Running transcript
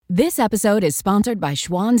This episode is sponsored by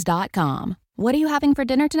Schwans.com. What are you having for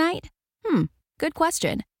dinner tonight? Good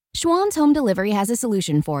question. Schwann's Home Delivery has a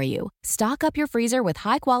solution for you. Stock up your freezer with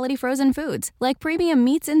high-quality frozen foods like premium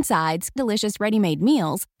meats and sides, delicious ready-made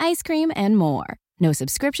meals, ice cream, and more. No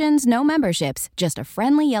subscriptions, no memberships, just a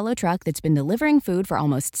friendly yellow truck that's been delivering food for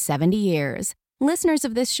almost 70 years. Listeners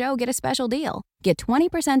of this show get a special deal. Get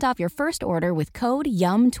 20% off your first order with code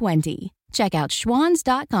YUM20. Check out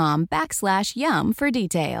schwans.com/YUM for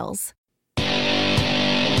details.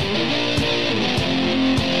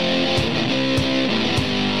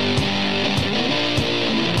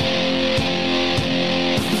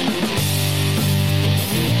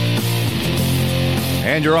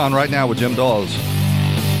 And you're on right now with Jim Dawes,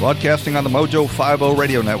 broadcasting on the Mojo 50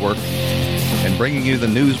 radio network and bringing you the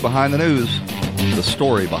news behind the news, the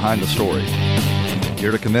story behind the story.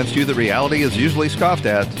 Here to convince you that reality is usually scoffed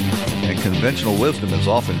at and conventional wisdom is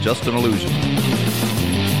often just an illusion.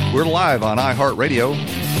 We're live on iHeartRadio,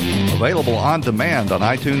 available on demand on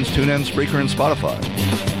iTunes, TuneIn, Spreaker, and Spotify.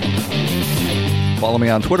 Follow me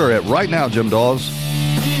on Twitter at RightNowJimDawes.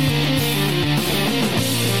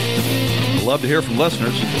 Love to hear from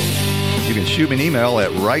listeners. You can shoot me an email at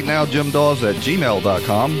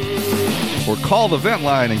rightnowjimdawes@gmail.com or call the vent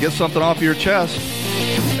line and get something off your chest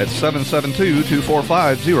at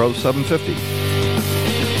 772-245-0750.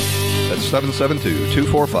 That's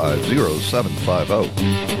 772-245-0750.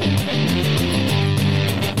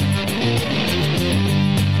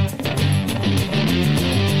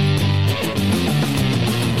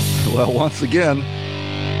 Well, once again,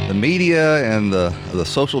 the media and the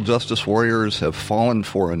social justice warriors have fallen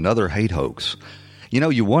for another hate hoax. You know,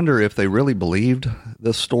 you wonder if they really believed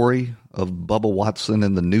this story of Bubba Watson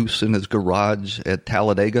and the noose in his garage at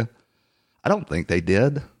Talladega. I don't think they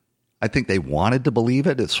did. I think they wanted to believe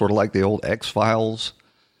it. It's sort of like the old X-Files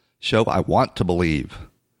show. I want to believe,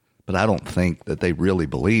 but I don't think that they really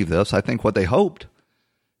believe this. I think what they hoped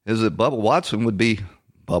is that Bubba Watson would be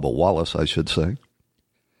Bubba Wallace, I should say.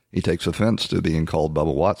 He takes offense to being called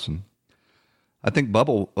Bubba Watson. I think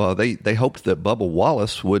they hoped that Bubba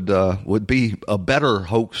Wallace would be a better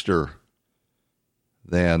hoaxer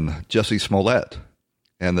than Jussie Smollett,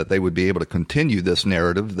 and that they would be able to continue this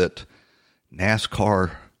narrative that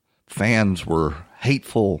NASCAR fans were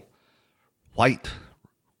hateful, white,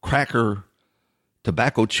 cracker,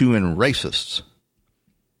 tobacco-chewing racists.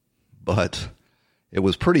 But it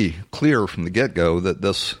was pretty clear from the get-go that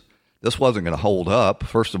this wasn't going to hold up.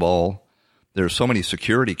 First of all, there's so many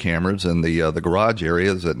security cameras in the garage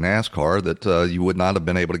areas at NASCAR that you would not have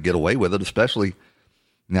been able to get away with it, especially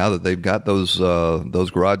now that they've got those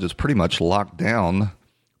garages pretty much locked down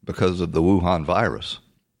because of the Wuhan virus.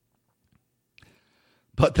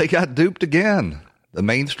 But they got duped again. The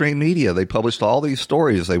mainstream media, they published all these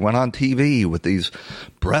stories. They went on TV with these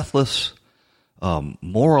breathless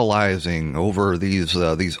moralizing over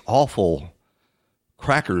these awful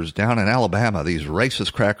crackers down in Alabama, these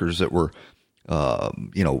racist crackers that were,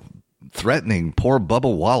 threatening poor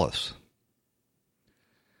Bubba Wallace.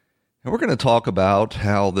 And we're going to talk about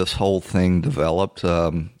how this whole thing developed.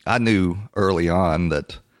 I knew early on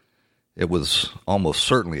that it was almost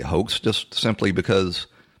certainly a hoax, just simply because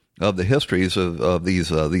of the histories of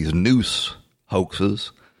these noose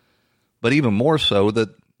hoaxes. But even more so that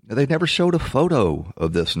they never showed a photo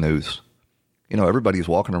of this noose. You know, everybody's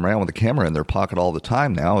walking around with a camera in their pocket all the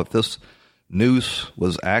time now. If this noose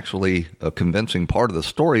was actually a convincing part of the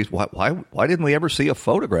story, why didn't we ever see a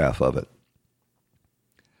photograph of it?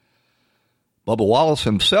 Bubba Wallace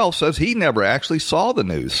himself says he never actually saw the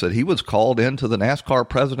noose, that he was called into the NASCAR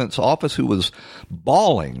president's office who was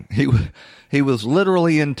bawling. He was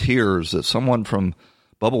literally in tears that someone from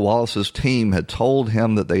Bubba Wallace's team had told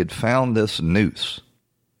him that they had found this noose.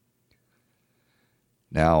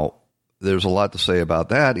 Now, there's a lot to say about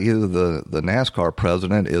that. Either the NASCAR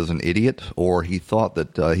president is an idiot, or he thought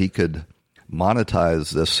that he could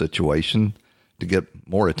monetize this situation to get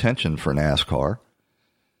more attention for NASCAR,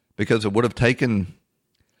 because it would have taken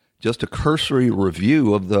just a cursory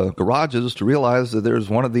review of the garages to realize that there's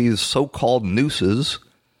one of these so-called nooses,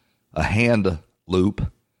 a hand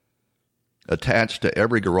loop, attached to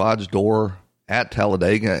every garage door at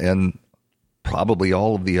Talladega and probably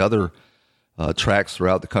all of the other tracks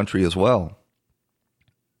throughout the country as well.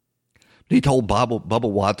 He told Bubba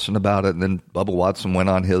Watson about it, and then Bubba Watson went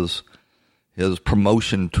on his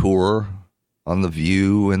promotion tour on The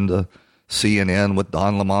View and the CNN with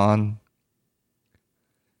Don Lemon.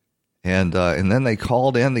 And then they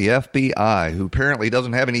called in the FBI, who apparently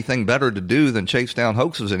doesn't have anything better to do than chase down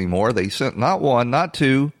hoaxes anymore. They sent not one, not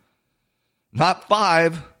two, not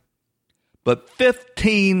five, but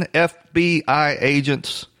 15 FBI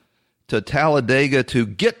agents to Talladega to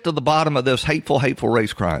get to the bottom of this hateful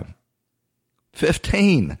race crime.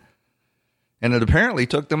 15. And it apparently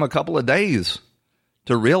took them a couple of days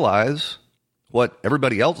to realize what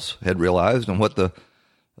everybody else had realized and what the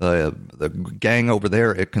gang over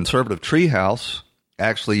there at Conservative Treehouse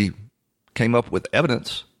actually came up with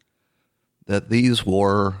evidence that these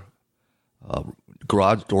were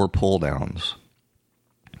garage door pull downs.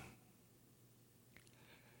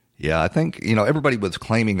 Yeah, I think, everybody was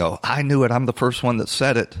claiming, oh, I knew it. I'm the first one that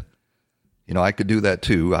said it. I could do that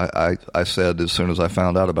too. I said as soon as I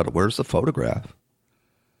found out about it, where's the photograph?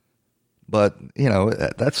 But,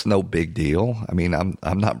 that's no big deal. I mean,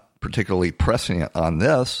 I'm not particularly pressing it on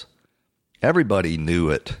this. Everybody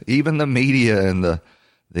knew it. Even the media and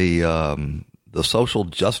the social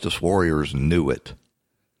justice warriors knew it.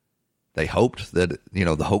 They hoped that,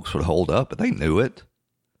 the hoax would hold up, but they knew it.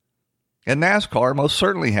 And NASCAR most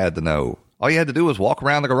certainly had to know. All you had to do was walk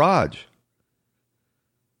around the garage.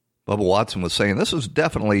 Bubba Watson was saying, this is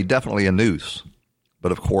definitely a noose.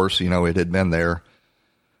 But of course, it had been there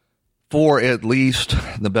for at least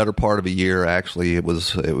the better part of a year. Actually,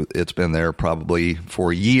 it's been there probably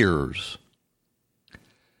for years.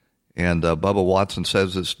 And Bubba Watson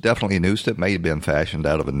says it's definitely a noose. It may have been fashioned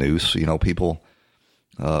out of a noose. People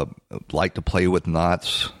like to play with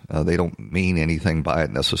knots. They don't mean anything by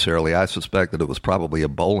it necessarily. I suspect that it was probably a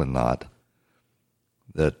bowline knot,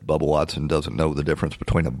 that Bubba Watson doesn't know the difference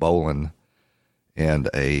between a bowline and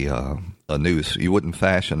a noose. You wouldn't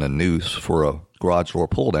fashion a noose for a garage door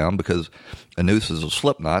pull down because a noose is a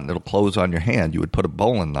slip knot and it'll close on your hand. You would put a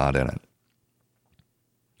bowline knot in it.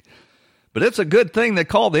 But it's a good thing they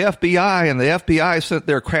called the FBI, and the FBI sent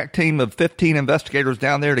their crack team of 15 investigators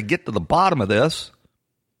down there to get to the bottom of this.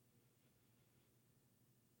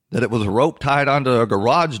 That it was a rope tied onto a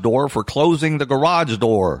garage door for closing the garage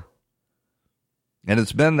door. And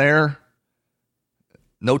it's been there,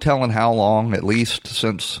 no telling how long, at least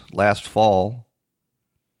since last fall,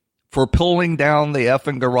 for pulling down the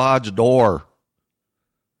effing garage door.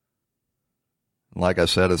 Like I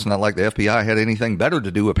said, it's not like the FBI had anything better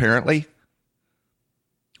to do, apparently.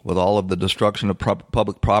 With all of the destruction of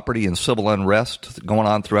public property and civil unrest going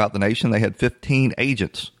on throughout the nation, they had 15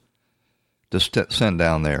 agents to send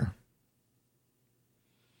down there.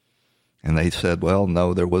 And they said, well,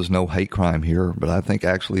 no, there was no hate crime here. But I think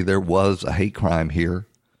actually there was a hate crime here.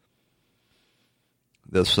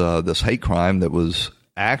 This hate crime that was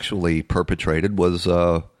actually perpetrated was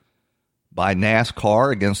by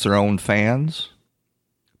NASCAR against their own fans,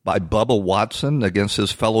 by Bubba Watson against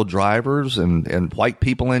his fellow drivers and white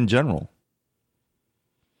people in general.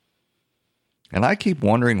 And I keep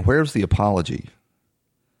wondering, where's the apology?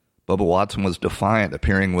 Bubba Watson was defiant,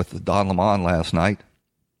 appearing with Don Lemon last night.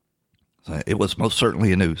 It was most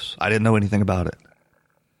certainly a noose. I didn't know anything about it.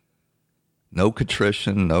 No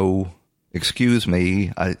contrition, no excuse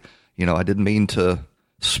me. I didn't mean to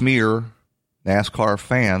smear NASCAR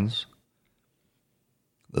fans.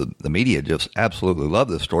 The media just absolutely loved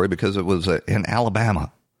this story because it was in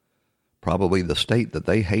Alabama, probably the state that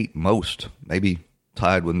they hate most, maybe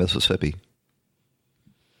tied with Mississippi.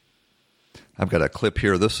 I've got a clip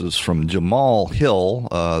here. This is from Jamal Hill,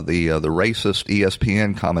 the racist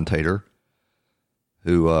ESPN commentator,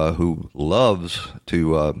 who loves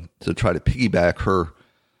to try to piggyback her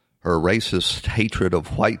racist hatred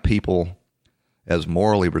of white people as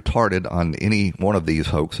morally retarded on any one of these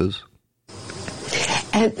hoaxes.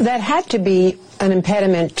 And that had to be an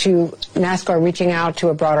impediment to NASCAR reaching out to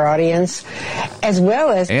a broader audience, as well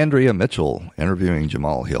as Andrea Mitchell interviewing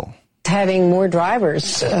Jamal Hill. Having more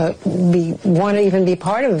drivers want to even be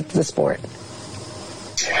part of the sport.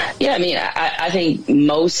 Yeah, I mean, I think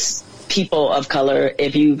most people of color,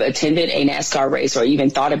 if you've attended a NASCAR race or even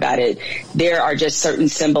thought about it, there are just certain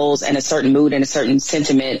symbols and a certain mood and a certain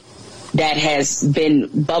sentiment that has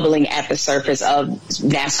been bubbling at the surface of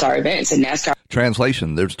NASCAR events. And NASCAR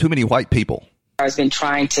translation, there's too many white people. Has been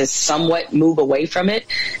trying to somewhat move away from it.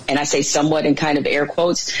 And I say somewhat in kind of air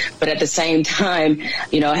quotes, but at the same time,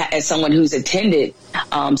 as someone who's attended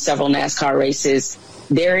several NASCAR races,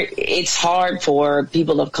 it's hard for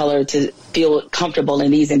people of color to feel comfortable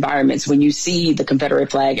in these environments when you see the Confederate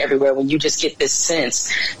flag everywhere, when you just get this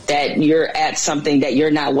sense that you're at something that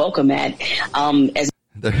you're not welcome at.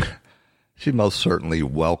 She's most certainly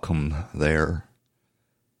welcome there.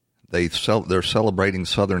 They're celebrating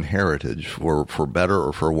Southern heritage for better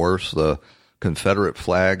or for worse. The Confederate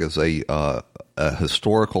flag is a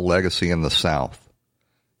historical legacy in the South.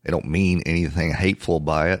 They don't mean anything hateful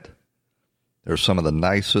by it. They're some of the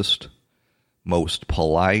nicest, most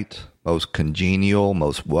polite, most congenial,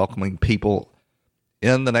 most welcoming people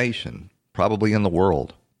in the nation, probably in the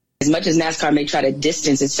world. As much as NASCAR may try to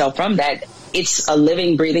distance itself from that, it's a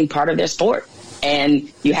living, breathing part of their sport.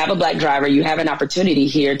 And you have a black driver, you have an opportunity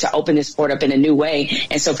here to open this sport up in a new way.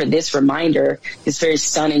 And so for this reminder, this very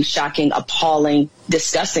stunning, shocking, appalling,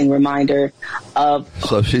 disgusting reminder of...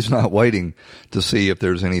 So she's not waiting to see if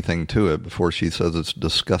there's anything to it before she says it's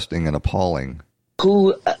disgusting and appalling.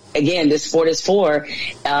 Who, again, this sport is for.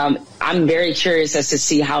 I'm very curious as to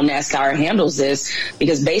see how NASCAR handles this,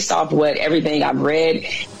 because based off what everything I've read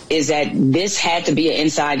is that this had to be an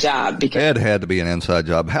inside job. Because it had to be an inside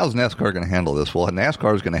job. How's NASCAR going to handle this? Well,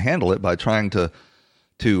 NASCAR is going to handle it by trying to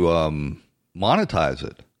monetize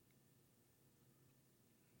it.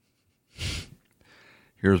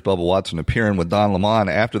 Here's Bubba Watson appearing with Don Lemon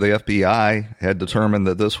after the FBI had determined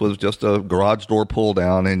that this was just a garage door pull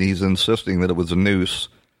down, and he's insisting that it was a noose.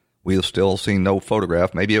 We have still seen no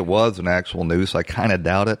photograph. Maybe it was an actual noose. I kind of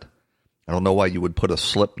doubt it. I don't know why you would put a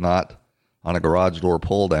slip knot on a garage door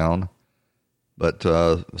pull down, but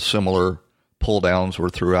similar pull downs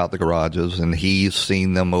were throughout the garages, and he's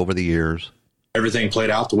seen them over the years. Everything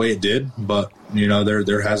played out the way it did, but you know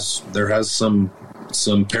there has some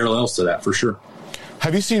parallels to that for sure.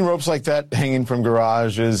 Have you seen ropes like that hanging from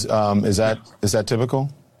garages? Is that typical?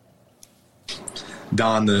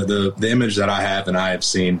 Don, the image that I have and I have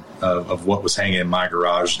seen of what was hanging in my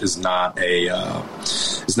garage is not a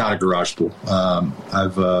garage pool.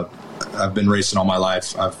 I've been racing all my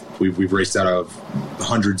life. We've raced out of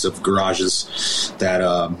hundreds of garages that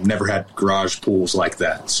never had garage pools like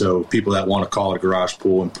that. So people that want to call it a garage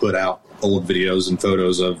pool and put out old videos and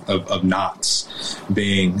photos of knots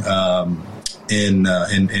being in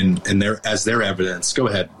their as their evidence. Go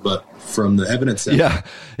ahead, but from the evidence, yeah,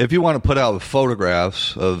 if you want to put out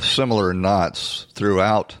photographs of similar knots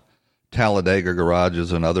throughout Talladega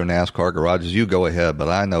garages and other NASCAR garages, you go ahead. But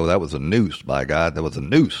I know that was a noose. By God, that was a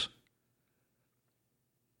noose.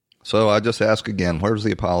 So I just ask again: where's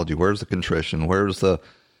the apology? Where's the contrition? Where's the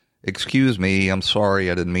excuse me? I'm sorry.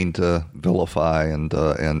 I didn't mean to vilify and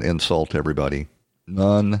insult everybody.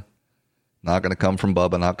 None. Not going to come from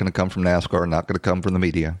Bubba, not going to come from NASCAR, not going to come from the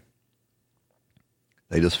media.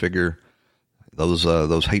 They just figure those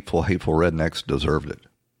hateful rednecks deserved it.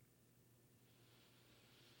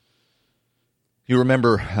 You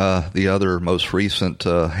remember the other most recent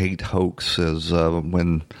hate hoax is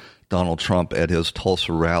when Donald Trump at his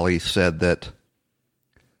Tulsa rally said that,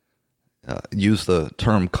 used the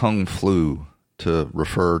term Kung Flu to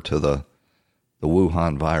refer to the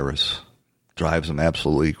Wuhan virus. Drives them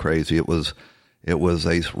absolutely crazy. It was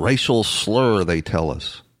a racial slur, they tell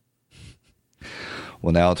us.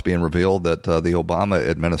 Well, now it's being revealed that the Obama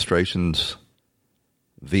administration's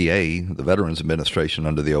VA, the Veterans Administration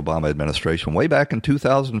under the Obama administration, way back in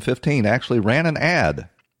 2015, actually ran an ad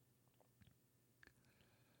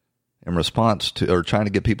in response to, or trying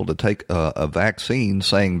to get people to take a vaccine,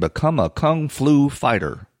 saying, become a Kung Flu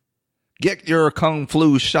fighter. Get your Kung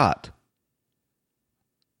Flu shot.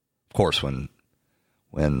 Of course, when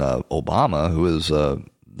Obama, who is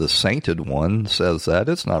the sainted one, says that,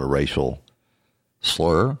 it's not a racial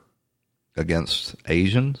slur against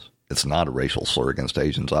Asians. It's not a racial slur against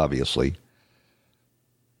Asians, obviously.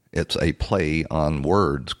 It's a play on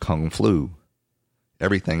words, Kung Flu.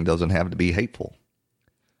 Everything doesn't have to be hateful.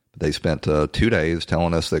 But they spent 2 days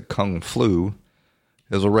telling us that Kung Flu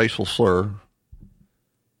is a racial slur,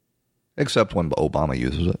 except when Obama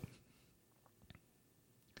uses it.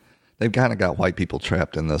 They've kind of got white people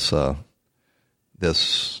trapped in this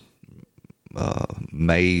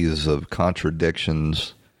maze of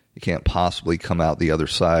contradictions. You can't possibly come out the other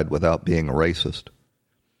side without being a racist.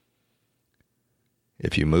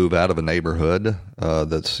 If you move out of a neighborhood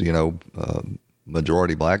that's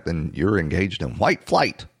majority black, then you're engaged in white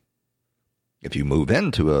flight. If you move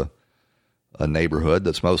into a neighborhood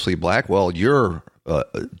that's mostly black, well, you're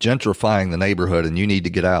gentrifying the neighborhood and you need to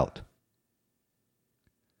get out.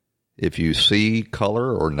 If you see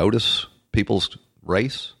color or notice people's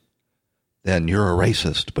race, then you're a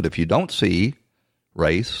racist. But if you don't see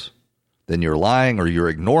race, then you're lying or you're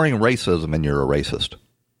ignoring racism and you're a racist.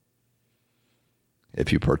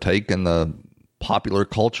 If you partake in the popular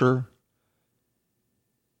culture,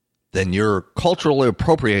 then you're culturally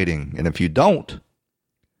appropriating. And if you don't,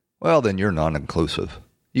 well, then you're non-inclusive.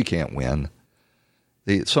 You can't win.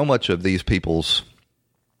 So much of these people's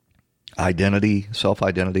identity,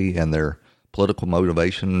 self-identity, and their political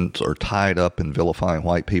motivations are tied up in vilifying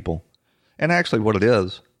white people. And actually what it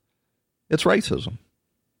is, it's racism.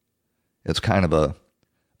 It's kind of a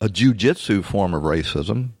jujitsu form of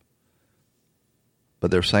racism.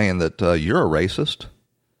 But they're saying that you're a racist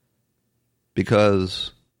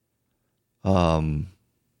because, well,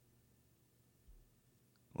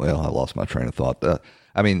 well, I lost my train of thought.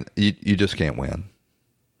 I mean, you just can't win,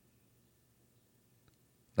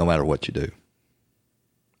 no matter what you do.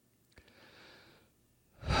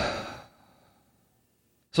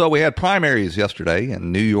 So we had primaries yesterday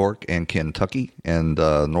in New York and Kentucky and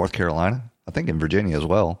North Carolina. I think in Virginia as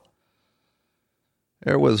well.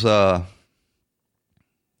 There was not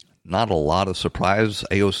a lot of surprise.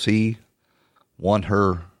 AOC won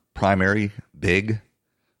her primary big,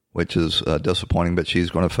 which is disappointing, but she's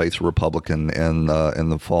going to face a Republican in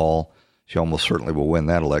the fall. She almost certainly will win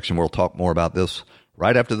that election. We'll talk more about this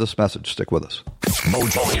right after this message. Stick with us.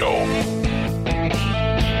 Mojo.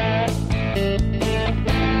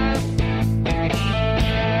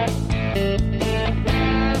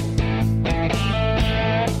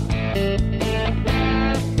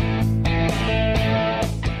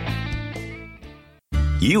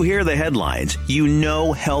 You hear the headlines. You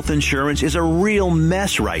know health insurance is a real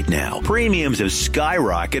mess right now. Premiums have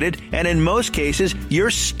skyrocketed, and in most cases,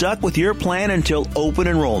 you're stuck with your plan until open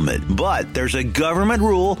enrollment. But there's a government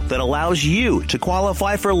rule that allows you to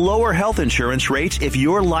qualify for lower health insurance rates if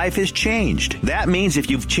your life has changed. That means if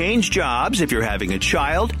you've changed jobs, if you're having a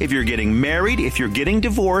child, if you're getting married, if you're getting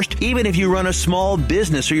divorced, even if you run a small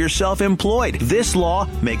business or you're self-employed, this law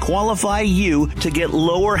may qualify you to get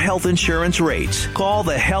lower health insurance rates. Call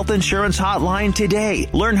the Health Insurance Hotline today.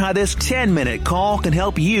 Learn how this 10-minute call can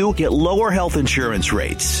help you get lower health insurance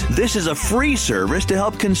rates. This is a free service to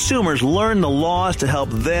help consumers learn the laws to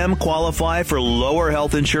help them qualify for lower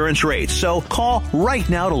health insurance rates. So call right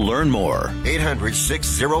now to learn more.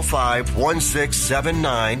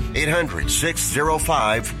 800-605-1679.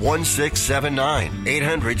 800-605-1679.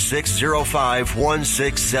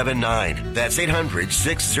 800-605-1679. That's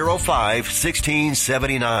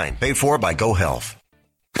 800-605-1679. Paid for by Go Health.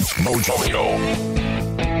 Mojo.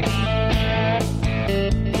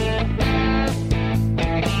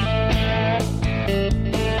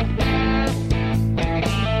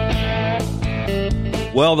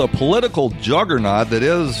 Well, the political juggernaut that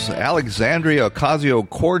is Alexandria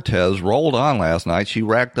Ocasio-Cortez rolled on last night. She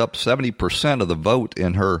racked up 70% of the vote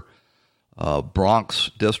in her Bronx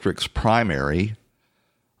district's primary.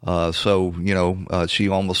 So, she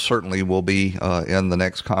almost certainly will be in the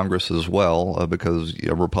next Congress as well, because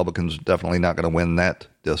Republicans definitely not going to win that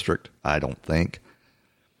district, I don't think.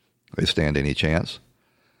 They stand any chance.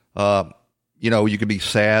 You could be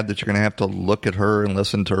sad that you're going to have to look at her and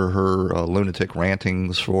listen to her lunatic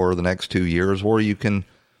rantings for the next 2 years, or you can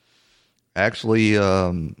actually,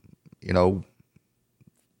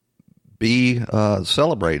 be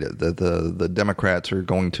celebrated that the Democrats are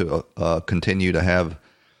going to continue to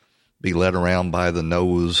be led around by the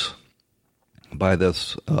nose by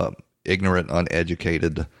this ignorant,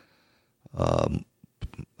 uneducated,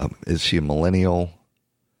 is she a millennial,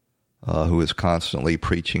 who is constantly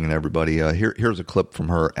preaching and everybody. Here's a clip from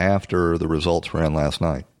her after the results were in last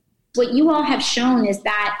night. What you all have shown is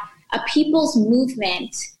that a people's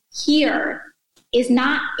movement here is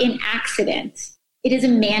not an accident. It is a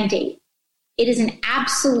mandate. It is an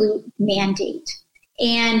absolute mandate.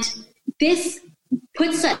 And this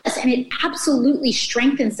puts us, and it absolutely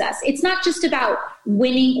strengthens us. It's not just about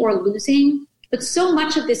winning or losing, but so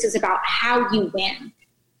much of this is about how you win.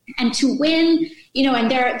 And to win,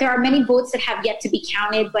 and there are many votes that have yet to be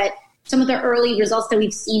counted, but some of the early results that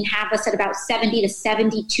we've seen have us at about 70 to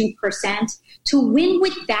 72%. To win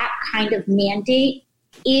with that kind of mandate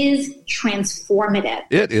is transformative.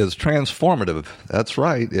 It is transformative. That's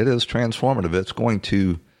right. It is transformative. It's going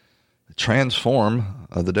to transform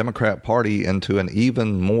the Democrat Party into an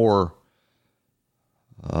even more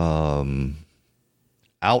out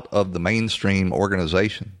of the mainstream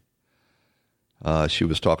organization. She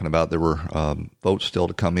was talking about there were votes still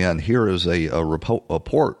to come in. Here is a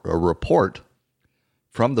report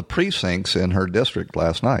from the precincts in her district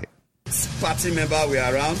last night. Party member were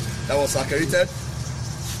around that was circulated.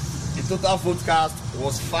 The total vote cast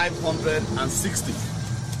was 560.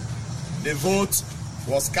 The vote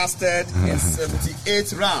was casted in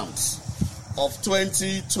 78 rounds of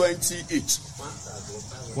 20 each.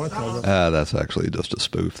 That's actually just a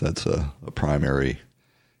spoof. That's a primary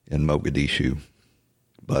in Mogadishu.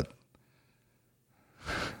 But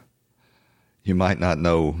you might not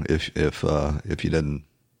know if you didn't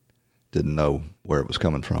know where it was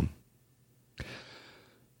coming from.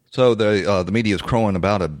 So the media is crowing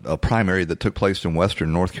about a primary that took place in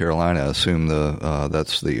western North Carolina. I assume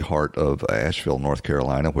that's the heart of Asheville, North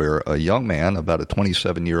Carolina, where a young man, about a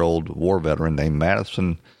 27-year-old war veteran named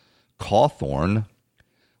Madison Cawthorn,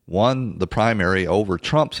 won the primary over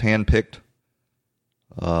Trump's handpicked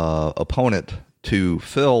opponent to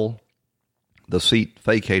fill the seat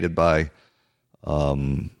vacated by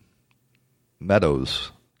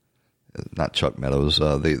Meadows, not Chuck Meadows,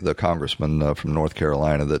 the congressman from North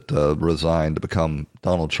Carolina that resigned to become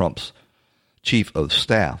Donald Trump's chief of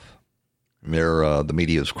staff. The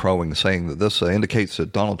media is crowing, saying that this indicates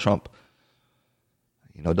that Donald Trump,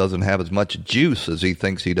 doesn't have as much juice as he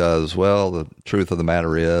thinks he does. Well, the truth of the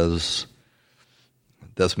matter is,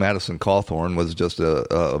 this Madison Cawthorn was just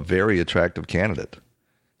a very attractive candidate.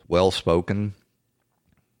 Well-spoken,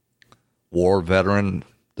 war veteran,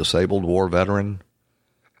 disabled war veteran,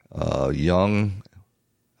 young.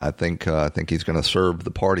 I think he's going to serve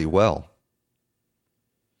the party well.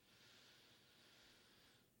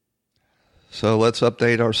 So let's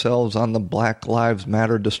update ourselves on the Black Lives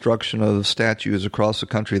Matter destruction of statues across the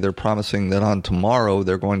country. They're promising that on tomorrow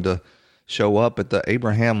they're going to show up at the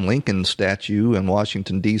Abraham Lincoln statue in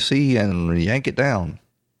Washington, D.C. and yank it down.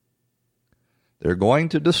 They're going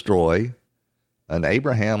to destroy an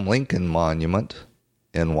Abraham Lincoln monument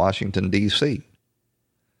in Washington, D.C.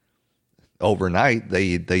 Overnight,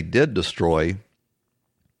 they did destroy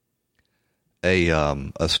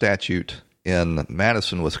a statue in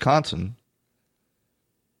Madison, Wisconsin,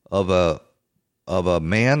 of a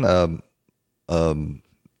man, a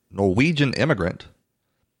Norwegian immigrant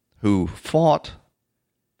who fought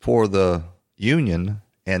for the Union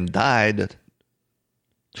and died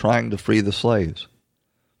trying to free the slaves.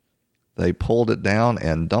 They pulled it down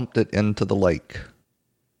and dumped it into the lake.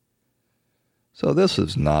 So this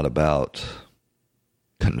is not about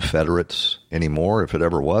Confederates anymore, if it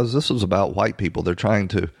ever was. This is about white people. They're trying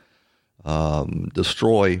to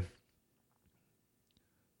destroy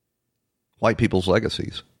white people's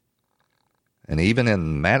legacies. And even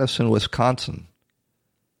in Madison, Wisconsin,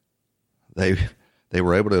 they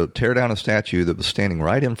were able to tear down a statue that was standing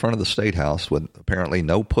right in front of the State House with apparently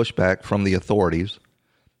no pushback from the authorities,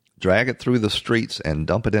 drag it through the streets and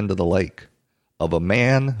dump it into the lake of a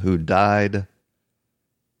man who died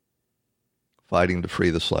fighting to free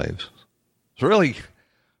the slaves. It's really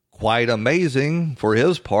quite amazing for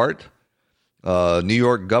his part. New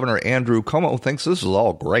York Governor Andrew Cuomo thinks this is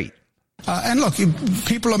all great. And look,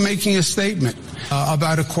 people are making a statement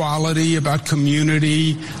about equality, about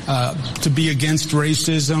community, to be against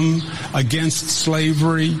racism, against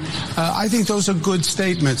slavery. I think those are good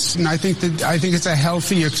statements, and I think it's a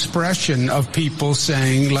healthy expression of people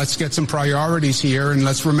saying, "Let's get some priorities here, and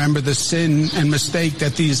let's remember the sin and mistake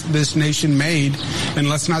that this nation made, and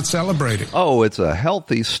let's not celebrate it." Oh, it's a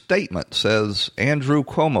healthy statement, says Andrew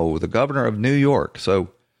Cuomo, the governor of New York. So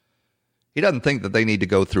he doesn't think that they need to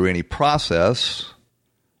go through any process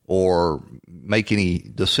or make any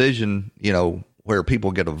decision, where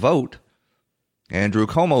people get a vote. Andrew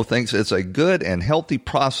Cuomo thinks it's a good and healthy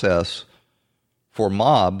process for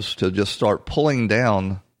mobs to just start pulling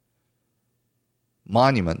down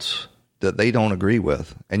monuments that they don't agree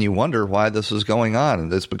with. And you wonder why this is going on.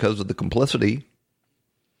 And it's because of the complicity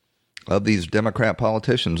of these Democrat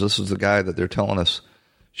politicians. This is the guy that they're telling us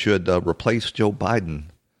should replace Joe Biden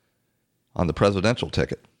on the presidential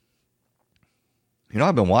ticket.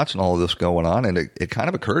 I've been watching all of this going on, and it kind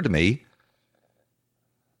of occurred to me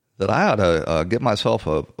that I ought to get myself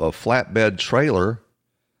a flatbed trailer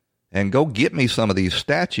and go get me some of these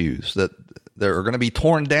statues that are going to be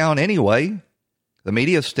torn down anyway. The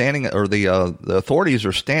media is standing, or the authorities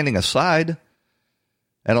are standing aside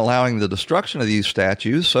and allowing the destruction of these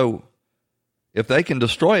statues. So if they can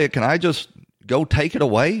destroy it, can I just go take it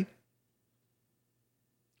away?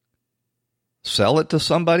 Sell it to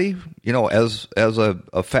somebody, as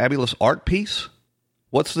a fabulous art piece?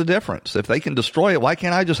 What's the difference? If they can destroy it, why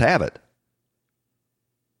can't I just have it?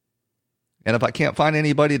 And if I can't find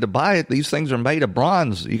anybody to buy it, these things are made of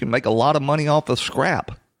bronze. You can make a lot of money off of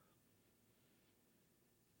scrap.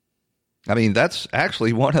 I mean, that's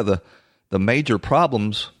actually one of the major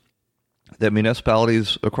problems that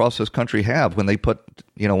municipalities across this country have. When they put,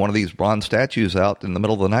 one of these bronze statues out in the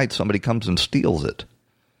middle of the night, somebody comes and steals it,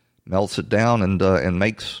 melts it down, and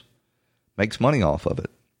makes money off of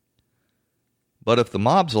it. But if the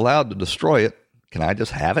mob's allowed to destroy it, can I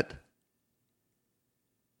just have it?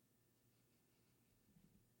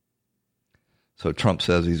 So Trump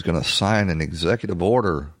says he's going to sign an executive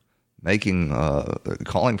order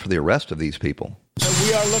calling for the arrest of these people. So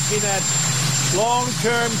we are looking at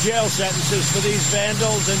long-term jail sentences for these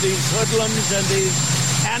vandals and these hoodlums and these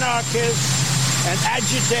anarchists and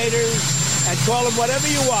agitators, and call them whatever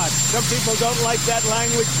you want. Some people don't like that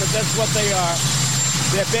language, but that's what they are.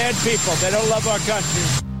 They're bad people. They don't love our country.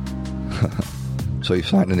 So he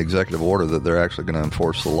signed an executive order that they're actually going to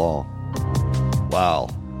enforce the law. Wow.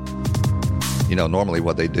 Normally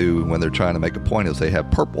what they do when they're trying to make a point is they have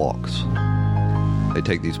perp walks. They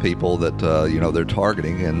take these people that, they're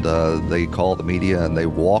targeting, and they call the media and they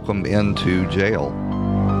walk them into jail.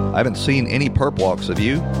 I haven't seen any perp walks, have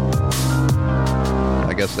you?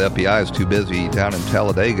 I guess the FBI is too busy down in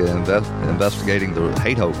Talladega investigating the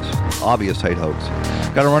hate hoax, obvious hate hoax.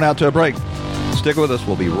 Got to run out to a break. Stick with us.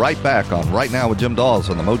 We'll be right back on Right Now with Jim Dawes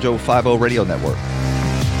on the Mojo 50 Radio Network.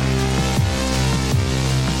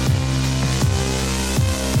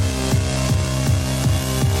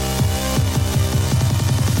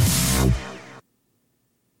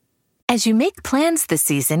 As you make plans this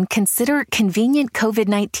season, consider convenient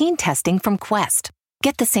COVID-19 testing from Quest.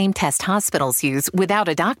 Get the same test hospitals use without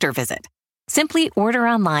a doctor visit. Simply order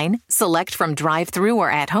online, select from drive-through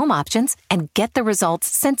or at-home options, and get the results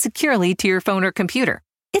sent securely to your phone or computer.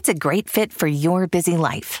 It's a great fit for your busy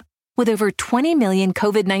life. With over 20 million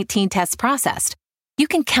COVID-19 tests processed, you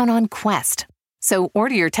can count on Quest. So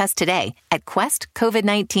order your test today at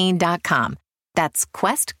questcovid19.com. That's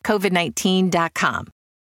questcovid19.com.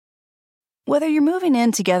 Whether you're moving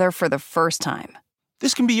in together for the first time,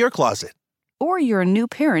 this can be your closet, or you're a new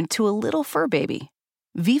parent to a little fur baby,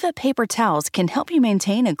 Viva paper towels can help you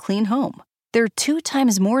maintain a clean home. They're 2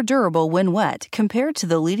 times more durable when wet compared to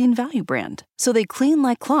the leading value brand, so they clean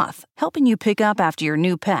like cloth, helping you pick up after your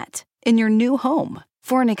new pet in your new home.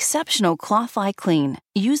 For an exceptional cloth-like clean,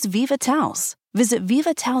 use Viva towels. Visit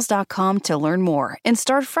vivatowels.com to learn more and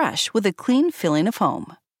start fresh with a clean feeling of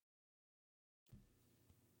home.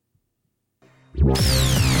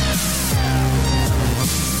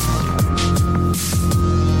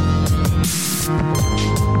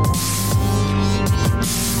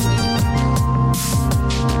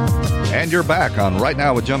 And you're back on Right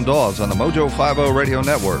Now with Jim Dawes on the Mojo 50 Radio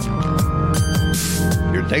Network.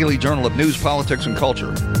 Your daily journal of news, politics, and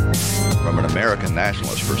culture from an American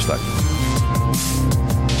nationalist perspective.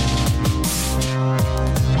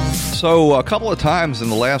 So a couple of times in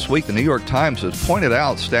the last week, the New York Times has pointed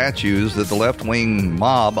out statues that the left-wing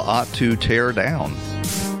mob ought to tear down.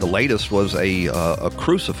 The latest was a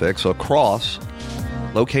crucifix, a cross,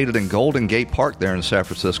 located in Golden Gate Park there in San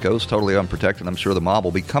Francisco. It's totally unprotected. I'm sure the mob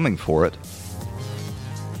will be coming for it.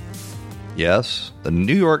 Yes, the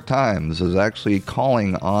New York Times is actually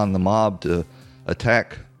calling on the mob to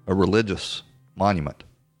attack a religious monument.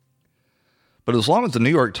 But as long as the New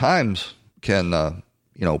York Times can,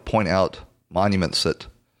 point out monuments that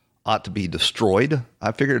ought to be destroyed,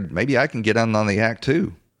 I figured maybe I can get in on the act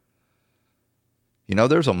too.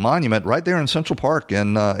 There's a monument right there in Central Park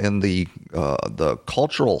in the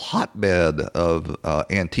cultural hotbed of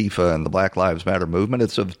Antifa and the Black Lives Matter movement.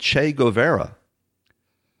 It's of Che Guevara,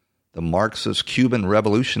 the Marxist Cuban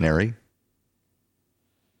revolutionary.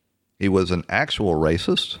 He was an actual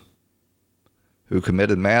racist who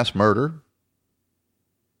committed mass murder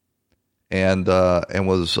and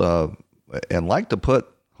liked to put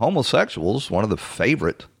homosexuals, one of the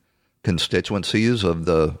favorite constituencies of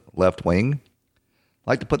the left wing,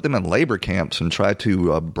 like to put them in labor camps and try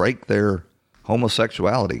to break their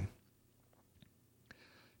homosexuality.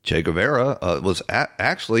 Che Guevara was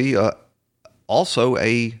actually also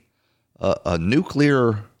a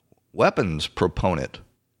nuclear weapons proponent,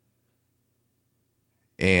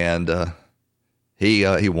 and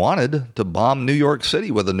he wanted to bomb New York City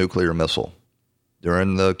with a nuclear missile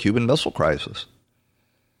during the Cuban Missile Crisis.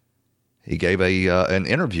 He gave an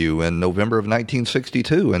interview in November of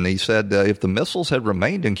 1962, and he said if the missiles had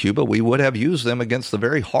remained in Cuba, we would have used them against the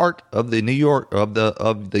very heart of the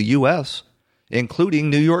the U.S.,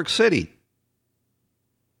 including New York City.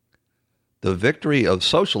 The victory of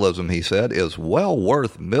socialism, he said, is well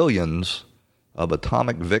worth millions of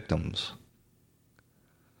atomic victims.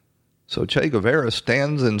 So Che Guevara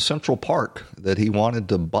stands in Central Park that he wanted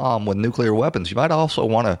to bomb with nuclear weapons. You might also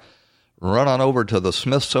want to run on over to the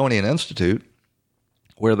Smithsonian Institute,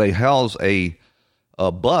 where they house a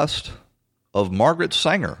bust of Margaret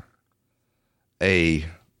Sanger, a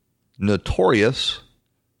notorious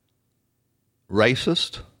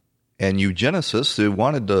racist and eugenicist who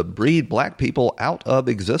wanted to breed black people out of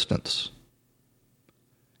existence.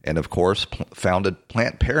 And, of course, founded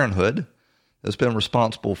Planned Parenthood, has been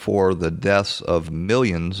responsible for the deaths of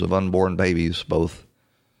millions of unborn babies, both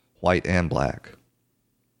white and black.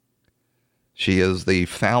 She is the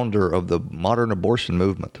founder of the modern abortion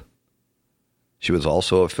movement. She was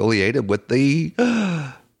also affiliated with the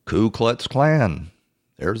Ku Klux Klan.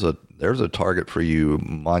 There's a target for you,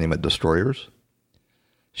 monument destroyers.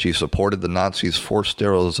 She supported the Nazis' forced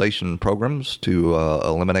sterilization programs to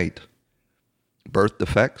eliminate birth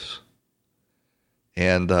defects.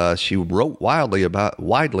 And she wrote widely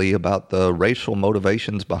about the racial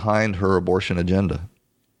motivations behind her abortion agenda.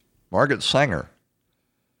 Margaret Sanger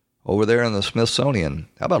over there in the Smithsonian.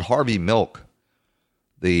 How about Harvey Milk,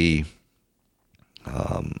 the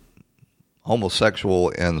homosexual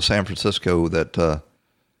in San Francisco that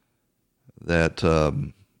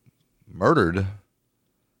murdered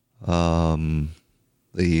the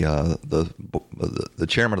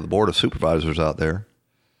chairman of the board of supervisors out there.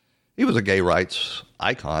 He was a gay rights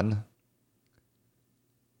icon.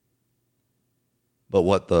 But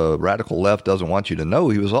what the radical left doesn't want you to know,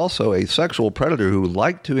 he was also a sexual predator who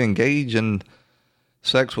liked to engage in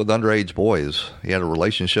sex with underage boys. He had a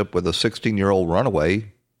relationship with a 16-year-old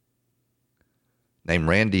runaway named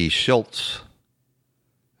Randy Schultz,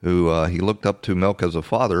 who he looked up to Milk as a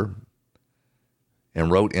father, and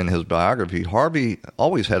wrote in his biography, Harvey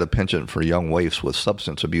always had a penchant for young waifs with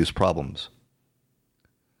substance abuse problems.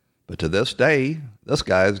 But to this day, this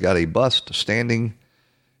guy's got a bust standing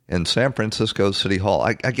in San Francisco City Hall.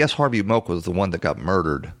 I guess Harvey Milk was the one that got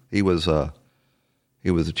murdered. He was the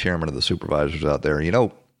chairman of the supervisors out there. You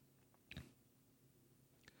know,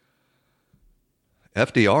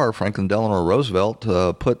 FDR, Franklin Delano Roosevelt,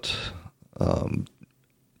 put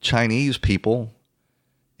Chinese people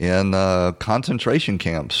in concentration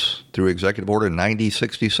camps through Executive Order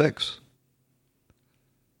 9066.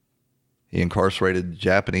 He incarcerated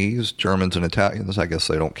Japanese, Germans, and Italians. I guess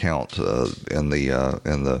they don't count in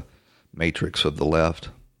the matrix of the left.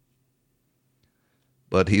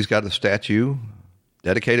 But he's got a statue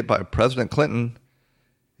dedicated by President Clinton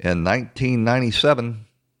in 1997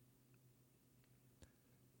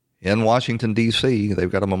 in Washington, D.C. They've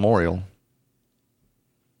got a memorial.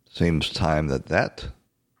 Seems time that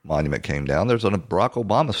monument came down. There's a Barack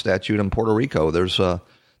Obama statue in Puerto Rico. There's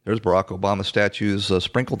Barack Obama statues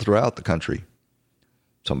sprinkled throughout the country.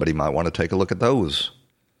 Somebody might want to take a look at those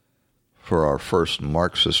for our first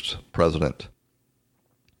Marxist president.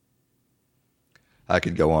 I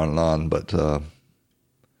could go on and on, but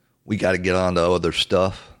we got to get on to other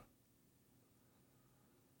stuff.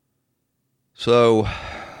 So,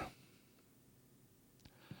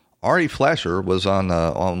 Ari Fleischer was on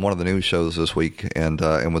one of the news shows this week and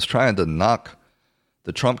was trying to knock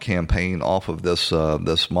the Trump campaign off of this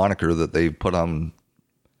moniker that they put on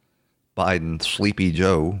Biden, Sleepy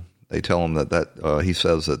Joe. They tell him that he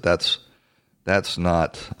says that's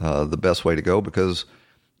not the best way to go, because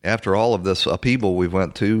after all of this upheaval we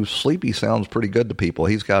went to, Sleepy sounds pretty good to people.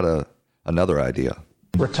 He's got another idea.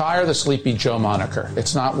 Retire the Sleepy Joe moniker.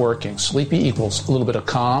 It's not working. Sleepy equals a little bit of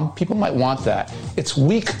calm. People might want that. It's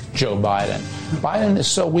weak Joe Biden. Biden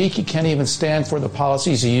is so weak he can't even stand for the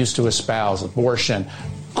policies he used to espouse: abortion,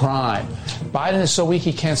 crime. Biden is so weak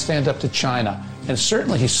he can't stand up to China. And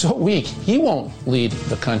certainly he's so weak he won't lead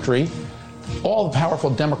the country. All the powerful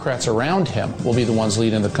Democrats around him will be the ones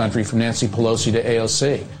leading the country, from Nancy Pelosi to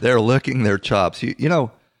AOC. They're licking their chops. You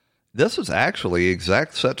know, this is actually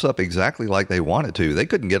sets up exactly like they wanted to. They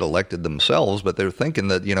couldn't get elected themselves, but they're thinking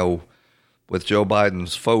that, you know, with Joe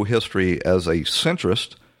Biden's faux history as a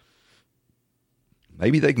centrist,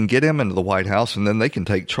 maybe they can get him into the White House and then they can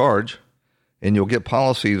take charge, and you'll get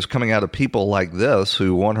policies coming out of people like this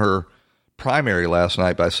who won her primary last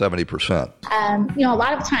night by 70%. You know, a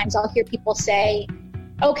lot of times I'll hear people say,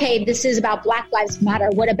 okay, this is about Black Lives Matter.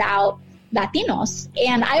 What about Latinos?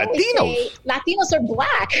 And I always say Latinos are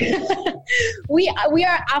Black. we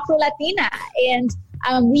are Afro-Latina, and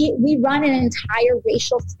we run an entire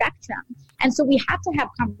racial spectrum. And so we have to have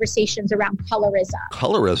conversations around colorism.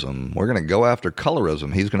 Colorism. We're going to go after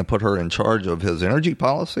colorism. He's going to put her in charge of his energy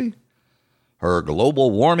policy, her global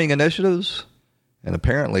warming initiatives, and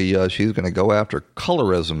apparently she's going to go after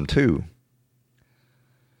colorism too.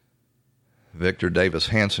 Victor Davis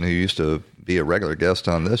Hanson, who used to be a regular guest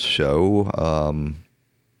on this show,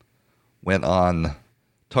 went on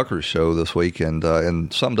Tucker's show this week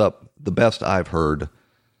and summed up the best I've heard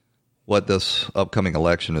what this upcoming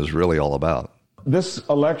election is really all about. This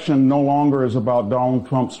election no longer is about Donald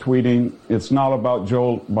Trump's tweeting. It's not about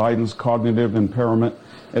Joe Biden's cognitive impairment.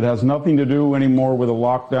 It has nothing to do anymore with the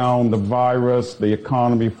lockdown, the virus, the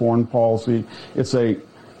economy, foreign policy. It's a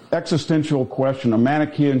existential question, a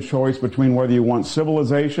Manichaean choice between whether you want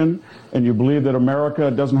civilization and you believe that America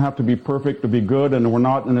doesn't have to be perfect to be good, and we're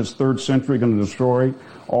not in its third century going to destroy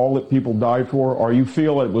all that people died for, or you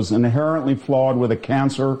feel it was inherently flawed with a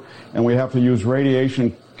cancer and we have to use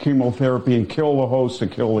radiation, chemotherapy, and kill the host to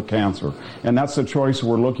kill the cancer. And that's the choice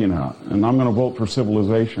we're looking at. And I'm going to vote for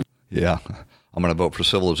civilization. Yeah, I'm going to vote for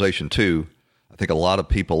civilization too. I think a lot of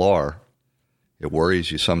people are. It worries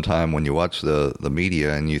you sometime when you watch the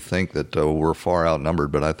media and you think that we're far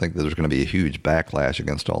outnumbered, but I think that there's going to be a huge backlash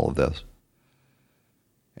against all of this.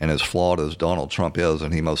 And as flawed as Donald Trump is,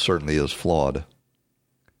 and he most certainly is flawed,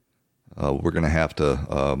 we're going to have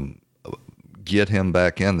to get him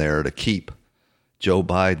back in there to keep Joe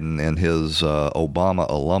Biden and his Obama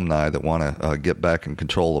alumni that want to get back in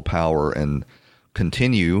control of power and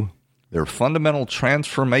continue their fundamental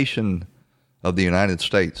transformation of the United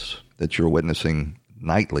States that you're witnessing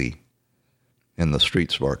nightly in the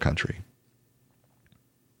streets of our country.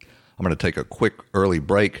 I'm going to take a quick early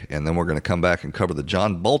break, and then we're going to come back and cover the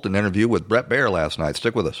John Bolton interview with Bret Baier last night.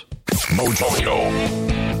 Stick with us.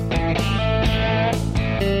 Mojo.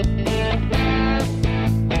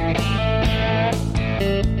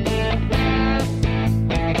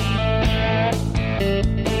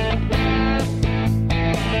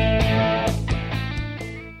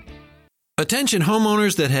 Attention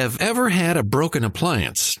homeowners that have ever had a broken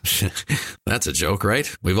appliance. That's a joke,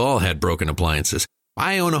 right? We've all had broken appliances.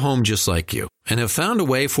 I own a home just like you and have found a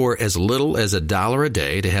way for as little as $1 a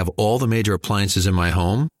day to have all the major appliances in my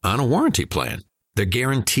home on a warranty plan. They're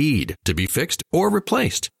guaranteed to be fixed or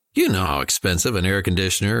replaced. You know how expensive an air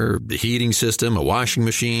conditioner, the heating system, a washing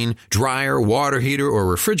machine, dryer, water heater, or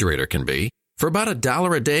refrigerator can be. For about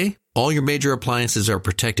 $1 a day, all your major appliances are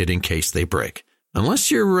protected in case they break.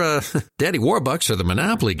 Unless you're Daddy Warbucks or the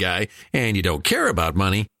Monopoly guy and you don't care about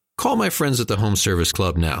money, call my friends at the Home Service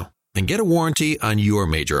Club now and get a warranty on your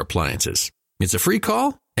major appliances. It's a free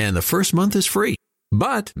call and the first month is free.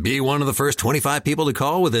 But be one of the first 25 people to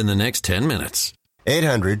call within the next 10 minutes.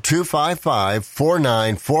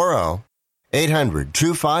 800-255-4940.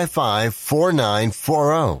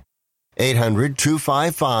 800-255-4940.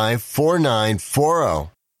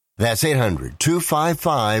 800-255-4940. That's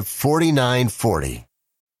 800-255-4940.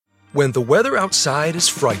 When the weather outside is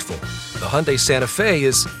frightful, the Hyundai Santa Fe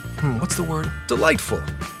is, delightful.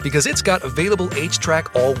 Because it's got available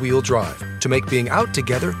H-Track all-wheel drive to make being out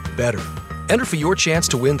together better. Enter for your chance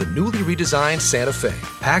to win the newly redesigned Santa Fe,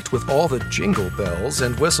 packed with all the jingle bells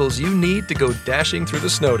and whistles you need to go dashing through the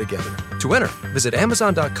snow together. To enter, visit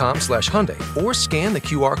Amazon.com/Hyundai or scan the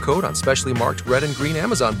QR code on specially marked red and green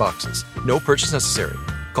Amazon boxes. No purchase necessary.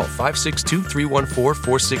 Call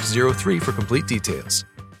 562-314-4603 for complete details.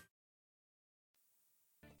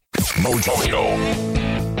 Mojo.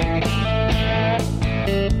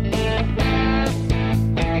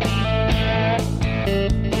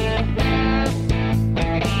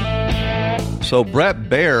 So Bret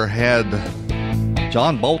Baier had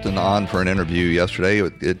John Bolton on for an interview yesterday.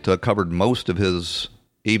 It covered most of his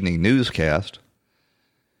evening newscast.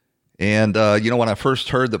 And, when I first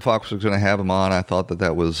heard that Fox was going to have him on, I thought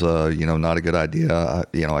that was, not a good idea.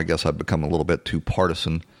 I guess I've become a little bit too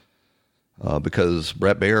partisan because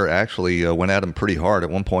Bret Baier actually went at him pretty hard. At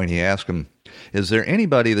one point, he asked him, is there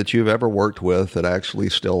anybody that you've ever worked with that actually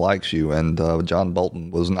still likes you? And John Bolton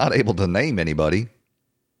was not able to name anybody.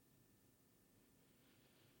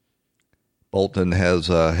 Bolton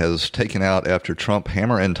has taken out after Trump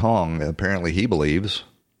hammer and tong. Apparently, he believes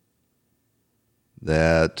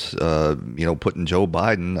that, putting Joe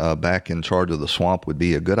Biden back in charge of the swamp would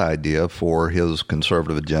be a good idea for his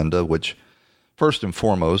conservative agenda, which first and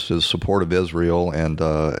foremost is support of Israel and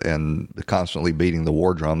constantly beating the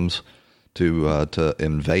war drums to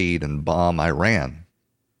invade and bomb Iran.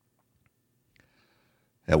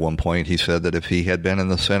 At one point, he said that if he had been in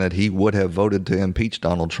the Senate, he would have voted to impeach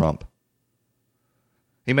Donald Trump.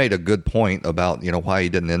 He made a good point about, why he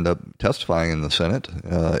didn't end up testifying in the Senate.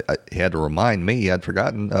 He had to remind me, I'd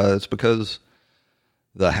forgotten, it's because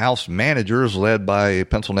the House managers, led by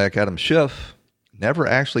Pencil Neck Adam Schiff, never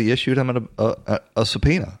actually issued him a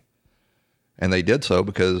subpoena. And they did so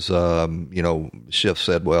because, Schiff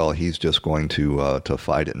said, well, he's just going to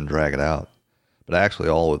fight it and drag it out. But actually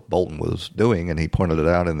all that Bolton was doing, and he pointed it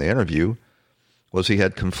out in the interview, was he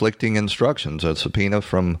had conflicting instructions, a subpoena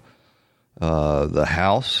from the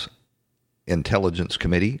House Intelligence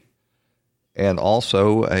Committee, and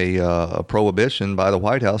also a prohibition by the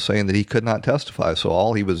White House saying that he could not testify. So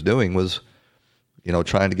all he was doing was,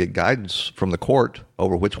 trying to get guidance from the court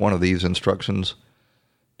over which one of these instructions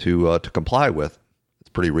to comply with. It's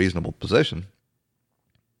a pretty reasonable position.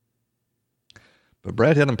 But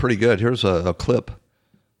Brad hit him pretty good. Here's a clip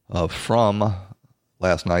from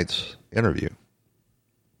last night's interview.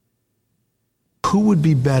 Who would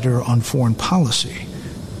be better on foreign policy,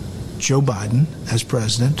 Joe Biden as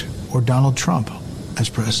president or Donald Trump as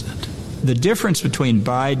president? The difference between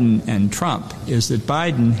Biden and Trump is that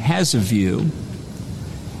Biden has a view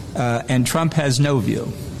and Trump has no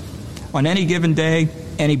view. On any given day,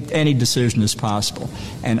 any decision is possible.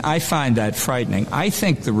 And I find that frightening. I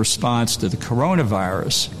think the response to the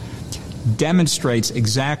coronavirus demonstrates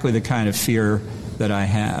exactly the kind of fear that I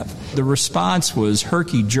have. The response was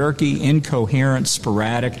herky-jerky, incoherent,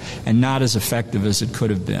 sporadic, and not as effective as it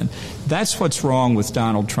could have been. That's what's wrong with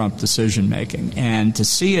Donald Trump decision-making. And to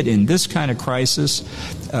see it in this kind of crisis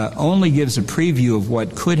only gives a preview of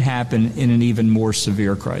what could happen in an even more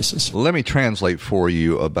severe crisis. Let me translate for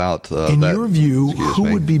you about in your view,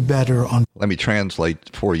 who would be better on... Let me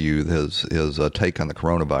translate for you his take on the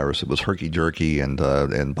coronavirus. It was herky-jerky, and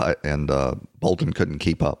Bolton couldn't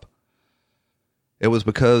keep up. It was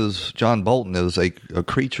because John Bolton is a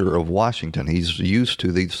creature of Washington. He's used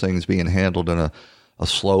to these things being handled in a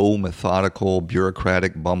slow, methodical,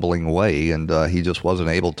 bureaucratic, bumbling way, and he just wasn't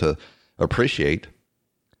able to appreciate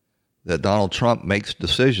that Donald Trump makes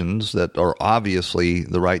decisions that are obviously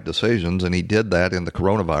the right decisions, and he did that in the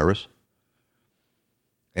coronavirus.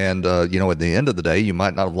 And, at the end of the day, you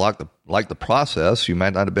might not have liked the process. You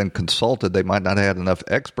might not have been consulted. They might not have had enough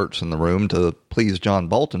experts in the room to please John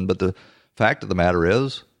Bolton. But the fact of the matter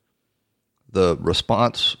is the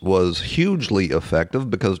response was hugely effective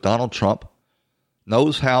because Donald Trump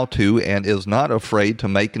knows how to and is not afraid to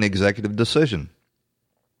make an executive decision.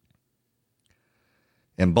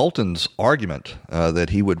 And Bolton's argument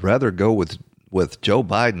that he would rather go with Joe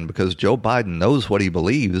Biden because Joe Biden knows what he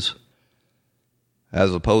believes,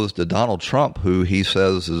 as opposed to Donald Trump, who he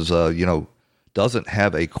says is, doesn't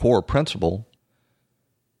have a core principle,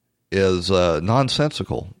 is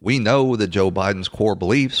nonsensical. We know that Joe Biden's core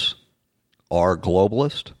beliefs are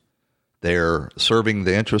globalist. They're serving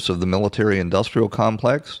the interests of the military-industrial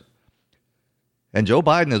complex. And Joe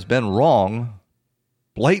Biden has been wrong,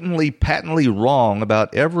 blatantly, patently wrong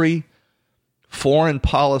about every foreign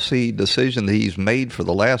policy decision that he's made for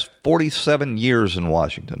the last 47 years in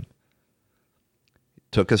Washington.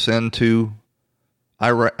 Took us into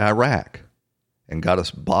Iraq and got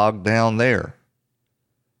us bogged down there.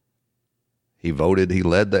 He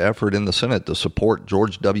led the effort in the Senate to support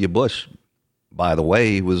George W. Bush. By the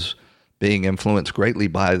way, he was being influenced greatly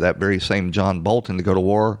by that very same John Bolton to go to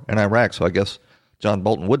war in Iraq. So I guess John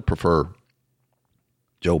Bolton would prefer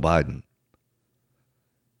Joe Biden.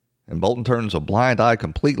 And Bolton turns a blind eye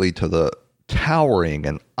completely to the towering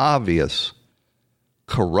and obvious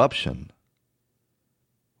corruption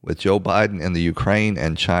with Joe Biden in the Ukraine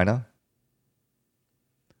and China.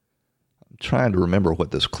 I'm trying to remember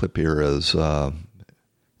what this clip here is.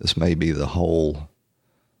 This may be the whole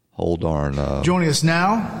darn... Joining us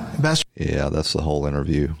now, Ambassador... Yeah, that's the whole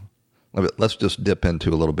interview. Let's just dip into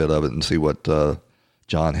a little bit of it and see what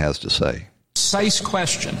John has to say. Precise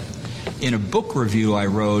question. In a book review I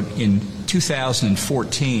wrote in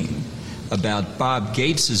 2014 about Bob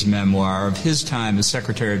Gates' memoir of his time as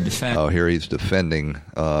Secretary of Defense. Oh, here he's defending,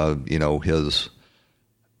 his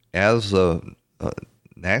as a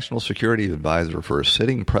national security advisor for a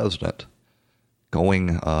sitting president,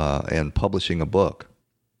 going and publishing a book.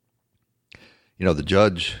 The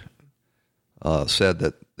judge said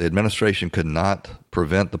that the administration could not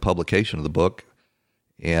prevent the publication of the book,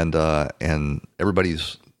 and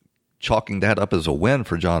everybody's chalking that up as a win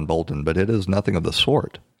for John Bolton, but it is nothing of the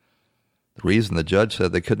sort. The reason the judge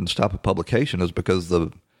said they couldn't stop a publication is because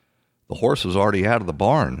the horse was already out of the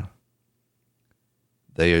barn.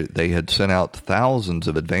 They had sent out thousands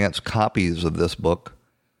of advanced copies of this book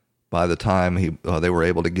by the time they were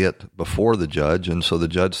able to get before the judge, and so the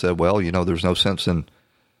judge said, well, there's no sense in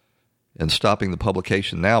stopping the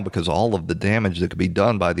publication now because all of the damage that could be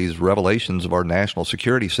done by these revelations of our national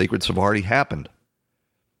security secrets have already happened.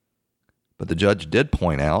 But the judge did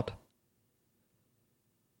point out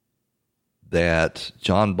that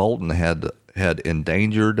John Bolton had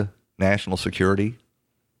endangered national security,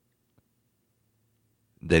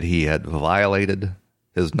 that he had violated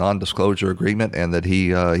his non-disclosure agreement, and that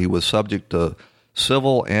he was subject to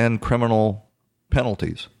civil and criminal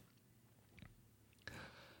penalties.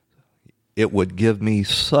 It would give me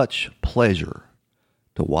such pleasure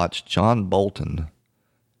to watch John Bolton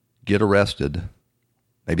get arrested.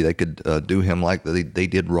 Maybe they could do him like they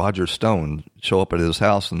did Roger Stone, show up at his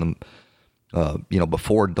house in the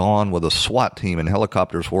before dawn with a SWAT team and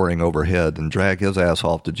helicopters whirring overhead and drag his ass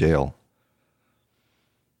off to jail.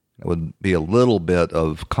 It would be a little bit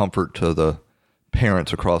of comfort to the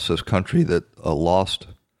parents across this country that lost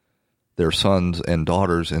their sons and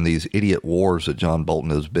daughters in these idiot wars that John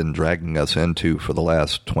Bolton has been dragging us into for the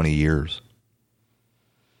last 20 years.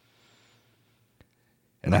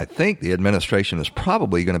 And I think the administration is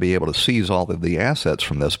probably going to be able to seize all of the assets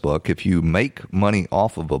from this book. If you make money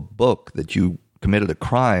off of a book that you committed a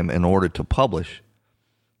crime in order to publish,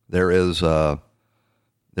 there are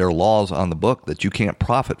laws on the book that you can't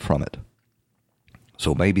profit from it.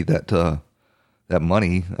 So maybe that That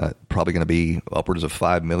money, probably going to be upwards of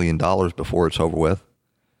 $5 million before it's over with,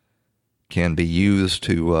 can be used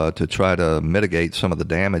to try to mitigate some of the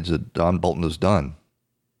damage that John Bolton has done.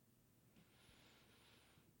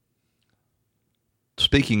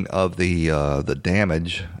 Speaking of the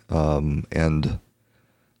damage and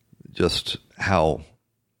just how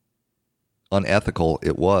unethical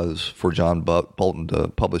it was for John Bolton to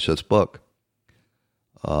publish this book,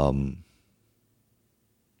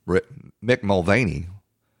 Mick Mulvaney,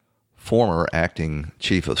 former acting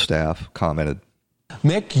chief of staff, commented,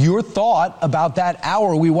 Mick, your thought about that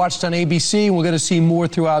hour we watched on ABC, and we're going to see more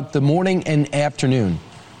throughout the morning and afternoon.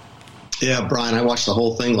 Yeah, Brian, I watched the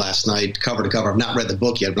whole thing last night, cover to cover. I've not read the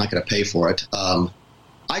book yet. I'm not going to pay for it.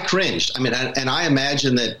 I cringed. I mean, and I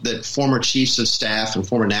imagine that former chiefs of staff and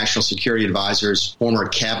former national security advisors, former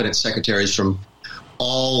cabinet secretaries from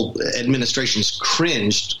all administrations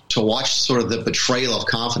cringed to watch sort of the betrayal of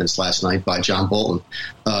confidence last night by John Bolton.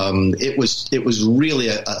 It was really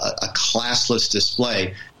a classless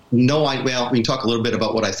display. Well, we can talk a little bit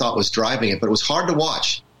about what I thought was driving it, but it was hard to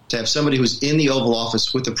watch, to have somebody who's in the Oval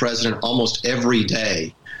Office with the president almost every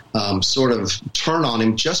day sort of turn on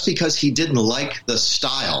him just because he didn't like the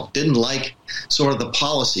style, didn't like sort of the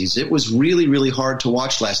policies. It was really, really hard to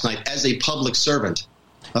watch last night as a public servant.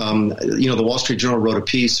 The Wall Street Journal wrote a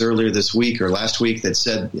piece earlier this week or last week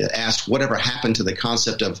that asked whatever happened to the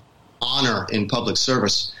concept of honor in public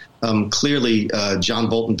service. Clearly, John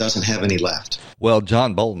Bolton doesn't have any left. Well,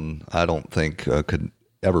 John Bolton, I don't think could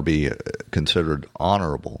ever be considered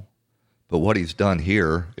honorable. But what he's done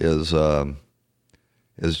here is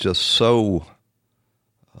just so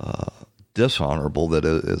dishonorable that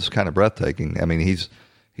it's kind of breathtaking. I mean, he's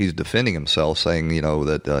defending himself, saying,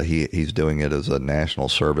 that he's doing it as a national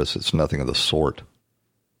service. It's nothing of the sort.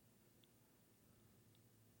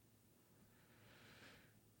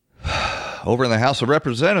 Over in the House of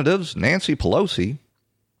Representatives, Nancy Pelosi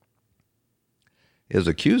is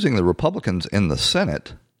accusing the Republicans in the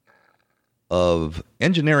Senate of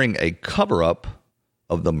engineering a cover-up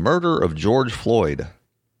of the murder of George Floyd.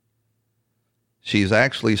 She's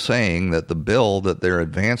actually saying that the bill that they're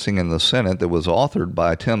advancing in the Senate that was authored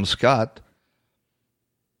by Tim Scott,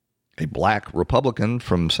 a black Republican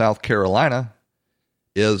from South Carolina,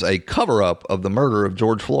 is a cover-up of the murder of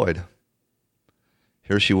George Floyd.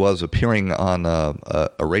 Here she was appearing on a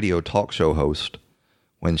radio talk show host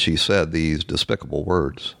when she said these despicable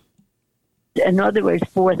words. In other words,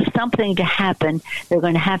 for something to happen, they're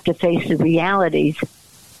going to have to face the realities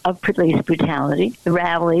of police brutality, the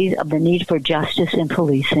realities of the need for justice in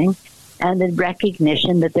policing, and the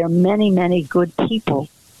recognition that there are many, many good people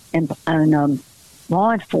in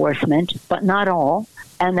law enforcement, but not all,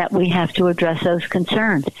 and that we have to address those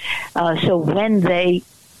concerns. So when they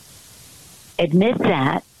admit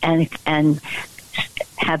that and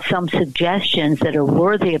have some suggestions that are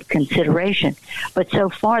worthy of consideration, but so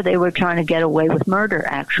far they were trying to get away with murder,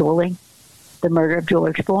 actually, the murder of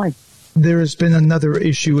George Floyd. There has been another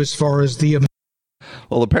issue as far as the...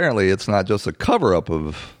 Well, apparently it's not just a cover-up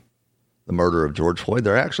of the murder of George Floyd.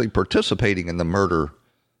 They're actually participating in the murder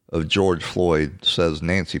of George Floyd, says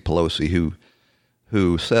Nancy Pelosi,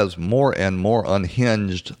 who says more and more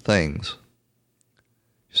unhinged things.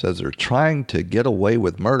 She says they're trying to get away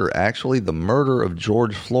with murder, actually the murder of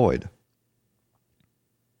George Floyd.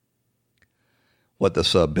 What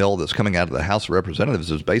this bill that's coming out of the House of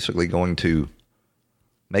Representatives is basically going to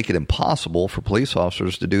make it impossible for police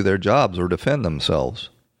officers to do their jobs or defend themselves.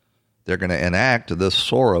 They're going to enact this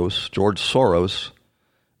George Soros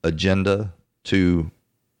agenda to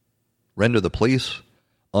render the police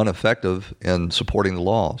ineffective in supporting the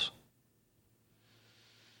laws.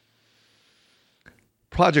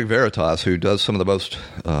 Project Veritas, who does some of the most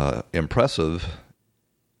impressive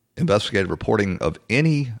investigative reporting of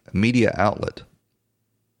any media outlet,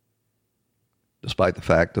 despite the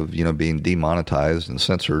fact of being demonetized and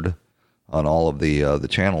censored on all of the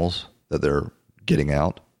channels that they're getting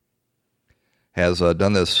out, has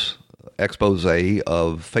done this expose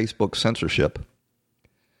of Facebook censorship.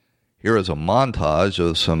 Here is a montage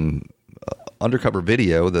of some undercover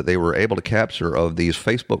video that they were able to capture of these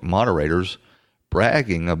Facebook moderators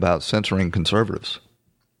bragging about censoring conservatives.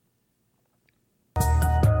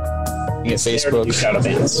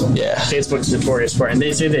 Facebook. Yeah. Facebook's notorious for it, and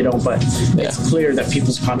they say they don't, but it's clear that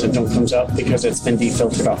people's content don't comes up because it's been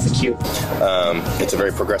defiltered off the queue. It's a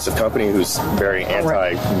very progressive company who's very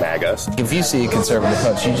anti-MAGA. If you see a conservative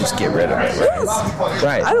post, you just get rid of it, right? Yes.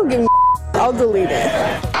 Right. I don't give a I'll delete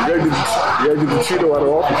it.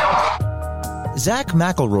 Zach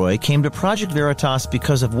McElroy came to Project Veritas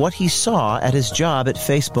because of what he saw at his job at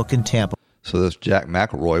Facebook in Tampa. So this Jack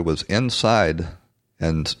McElroy was inside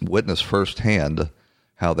and witnessed firsthand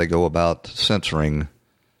how they go about censoring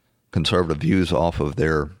conservative views off of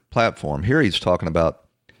their platform. Here he's talking about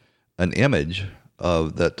an image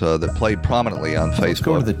of that played prominently on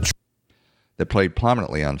Facebook. That played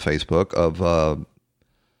prominently on Facebook of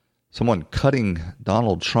someone cutting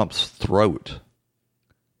Donald Trump's throat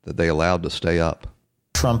that they allowed to stay up.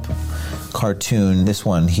 Trump cartoon, this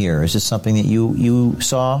one here, is this something that you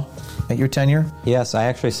saw at your tenure? Yes, I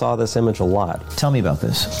actually saw this image a lot. Tell me about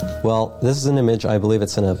this. Well, this is an image, I believe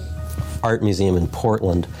it's in an art museum in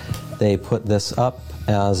Portland. They put this up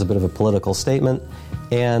as a bit of a political statement,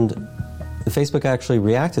 and Facebook actually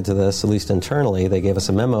reacted to this, at least internally. They gave us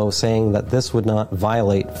a memo saying that this would not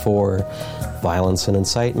violate for violence and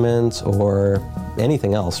incitement or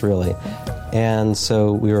anything else, really. And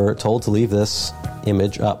so we were told to leave this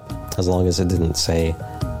image up as long as it didn't say,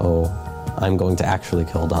 oh, I'm going to actually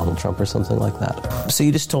kill Donald Trump or something like that. So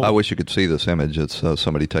you just told... I wish you could see this image. It's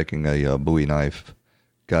somebody taking a Bowie knife,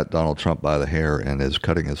 got Donald Trump by the hair, and is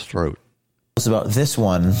cutting his throat. It's about this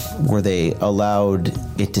one where they allowed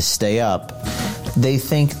it to stay up. They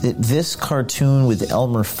think that this cartoon with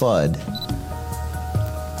Elmer Fudd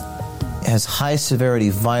has high severity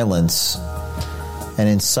violence and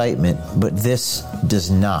incitement, but this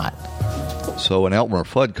does not. So an Elmer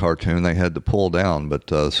Fudd cartoon they had to pull down,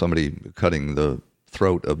 but somebody cutting the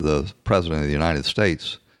throat of the President of the United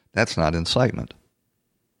States, that's not incitement.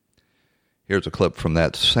 Here's a clip from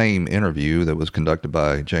that same interview that was conducted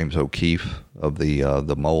by James O'Keefe of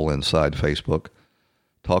the Mole Inside Facebook,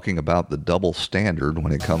 talking about the double standard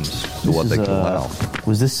when it comes to what they can allow.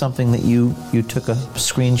 Was this something that you took a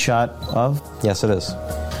screenshot of? Yes, it is.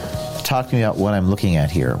 Talk to me about what I'm looking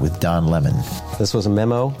at here with Don Lemon. This was a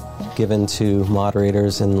memo given to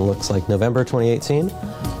moderators in, looks like, November 2018.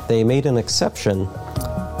 They made an exception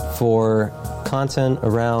for content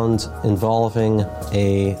around involving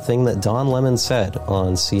a thing that Don Lemon said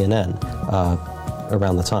on CNN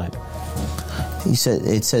around the time. He said,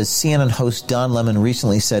 it says CNN host Don Lemon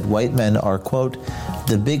recently said white men are, quote,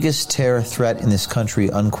 the biggest terror threat in this country,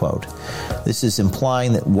 unquote. This is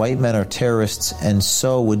implying that white men are terrorists and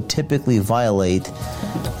so would typically violate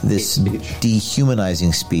this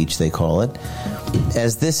dehumanizing speech, they call it.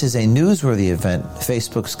 As this is a newsworthy event,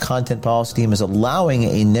 Facebook's content policy team is allowing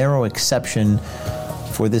a narrow exception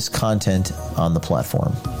for this content on the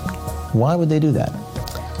platform. Why would they do that?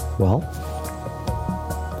 Well,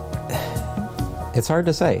 it's hard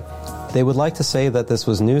to say. They would like to say that this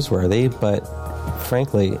was newsworthy, but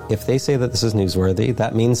frankly, if they say that this is newsworthy,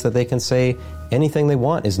 that means that they can say anything they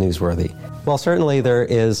want is newsworthy. Well, certainly there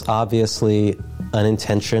is obviously an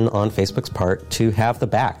intention on Facebook's part to have the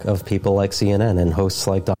back of people like CNN and hosts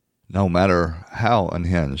like Don. No matter how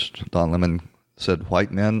unhinged, Don Lemon said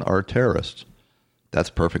white men are terrorists. That's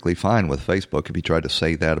perfectly fine with Facebook. If you tried to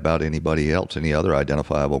say that about anybody else, any other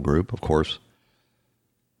identifiable group, of course,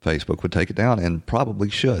 Facebook would take it down and probably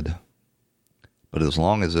should. But as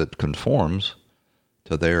long as it conforms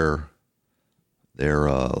to their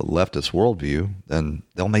leftist worldview, then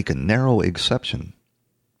they'll make a narrow exception.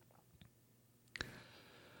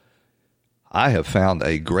 I have found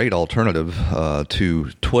a great alternative to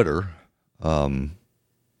Twitter.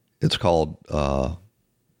 It's called Parler,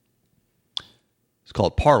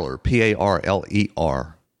 Parler.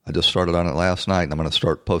 I just started on it last night, and I'm going to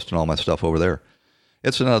start posting all my stuff over there.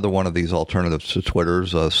 It's another one of these alternatives to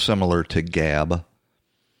Twitter's, similar to Gab,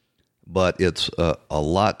 but it's a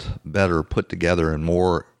lot better put together and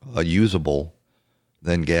more usable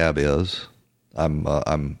than Gab is. I'm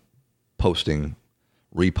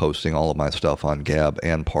reposting all of my stuff on Gab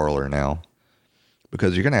and Parler now,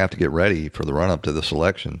 because you're going to have to get ready for the run-up to this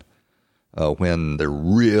election when they're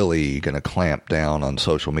really going to clamp down on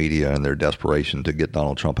social media and their desperation to get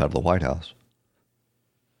Donald Trump out of the White House.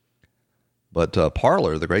 But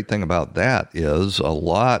Parler, the great thing about that is a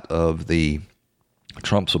lot of the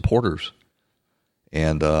Trump supporters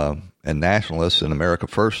and nationalists and America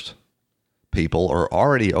First people are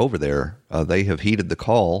already over there. They have heeded the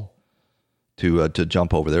call to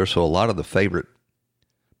jump over there. So a lot of the favorite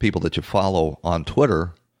people that you follow on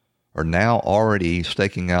Twitter are now already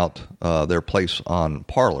staking out their place on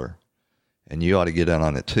Parler, and you ought to get in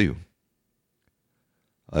on it too.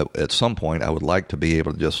 At some point, I would like to be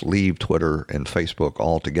able to just leave Twitter and Facebook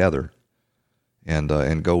altogether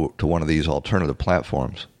and go to one of these alternative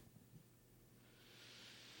platforms.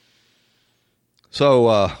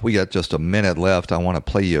 So we got just a minute left. I want to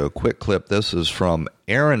play you a quick clip. This is from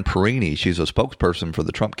Erin Perini. She's a spokesperson for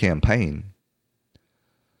the Trump campaign,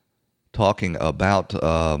 talking about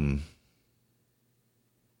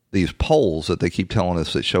these polls that they keep telling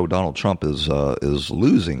us that show Donald Trump is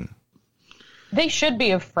losing. They should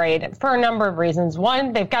be afraid for a number of reasons.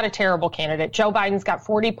 One, they've got a terrible candidate. Joe Biden's got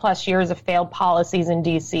 40 plus years of failed policies in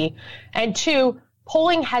D.C. And two,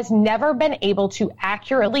 polling has never been able to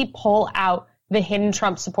accurately pull out the hidden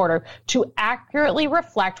Trump supporter, to accurately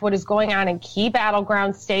reflect what is going on in key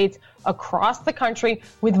battleground states across the country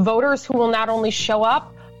with voters who will not only show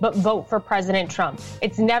up, but vote for President Trump.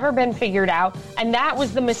 It's never been figured out. And that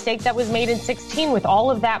was the mistake that was made in 2016 with all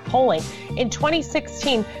of that polling. In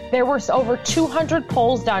 2016, there were over 200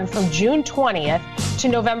 polls done from June 20th to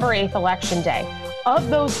November 8th, Election Day. Of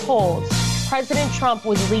those polls, President Trump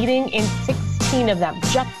was leading in 16 of them.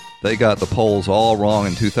 They got the polls all wrong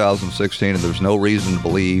in 2016, and there's no reason to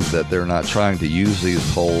believe that they're not trying to use these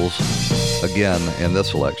polls again in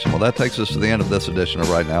this election. Well, that takes us to the end of this edition of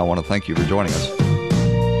Right Now. I want to thank you for joining us.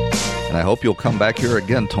 And I hope you'll come back here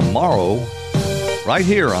again tomorrow, right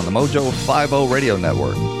here on the Mojo 50 Radio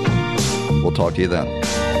Network. We'll talk to you then.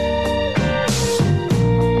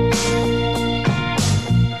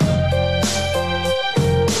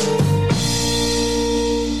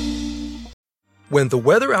 When the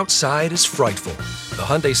weather outside is frightful, the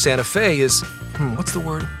Hyundai Santa Fe is,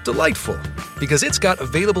 delightful. Because it's got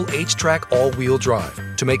available H-Track all-wheel drive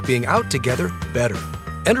to make being out together better.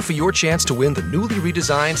 Enter for your chance to win the newly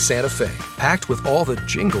redesigned Santa Fe, packed with all the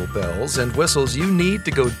jingle bells and whistles you need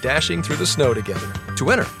to go dashing through the snow together.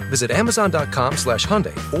 To enter, visit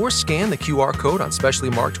Amazon.com/Hyundai or scan the QR code on specially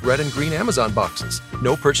marked red and green Amazon boxes.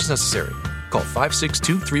 No purchase necessary. Call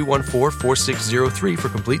 562-314-4603 for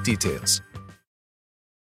complete details.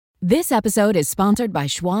 This episode is sponsored by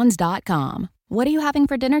Schwans.com. What are you having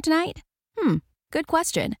for dinner tonight? Good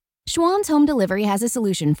question. Schwann's Home Delivery has a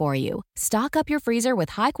solution for you. Stock up your freezer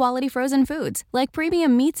with high-quality frozen foods like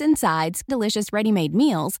premium meats and sides, delicious ready-made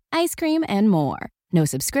meals, ice cream, and more. No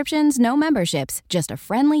subscriptions, no memberships, just a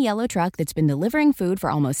friendly yellow truck that's been delivering food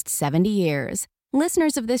for almost 70 years.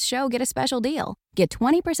 Listeners of this show get a special deal. Get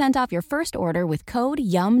 20% off your first order with code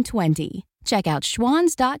YUM20. Check out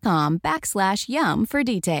schwans.com/YUM for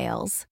details.